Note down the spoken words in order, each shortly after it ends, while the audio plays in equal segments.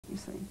you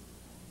see.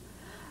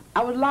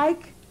 I would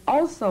like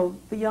also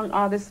the young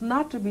artists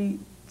not to be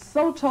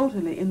so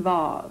totally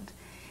involved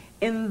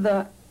in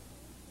the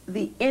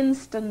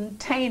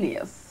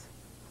instantaneous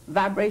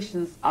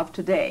vibrations of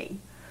today,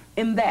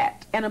 in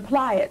that, and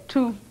apply it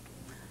to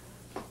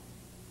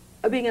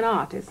being an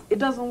artist. It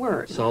doesn't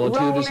work.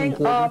 Solitude is important.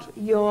 Rolling up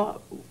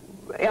your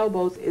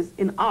elbows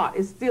in art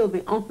is still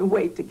the only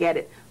way to get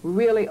it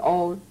really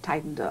all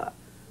tightened up.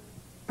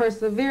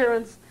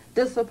 Perseverance,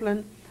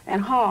 discipline,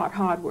 and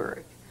hard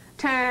work.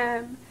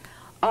 Time,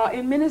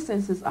 in many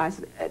senses,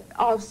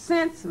 are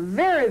sense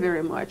very,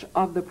 very much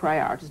of the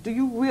priorities. Do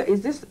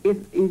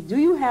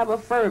you have a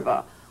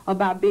fervor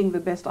about being the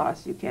best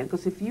artist you can?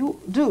 Because if you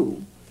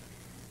do,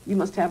 you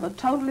must have a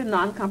totally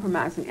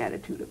non-compromising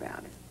attitude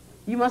about it.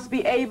 You must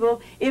be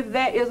able, if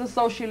there is a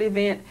social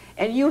event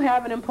and you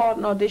have an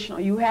important audition or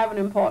you have an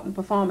important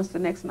performance the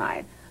next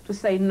night, to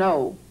say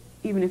no,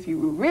 even if you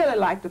really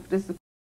like to participate.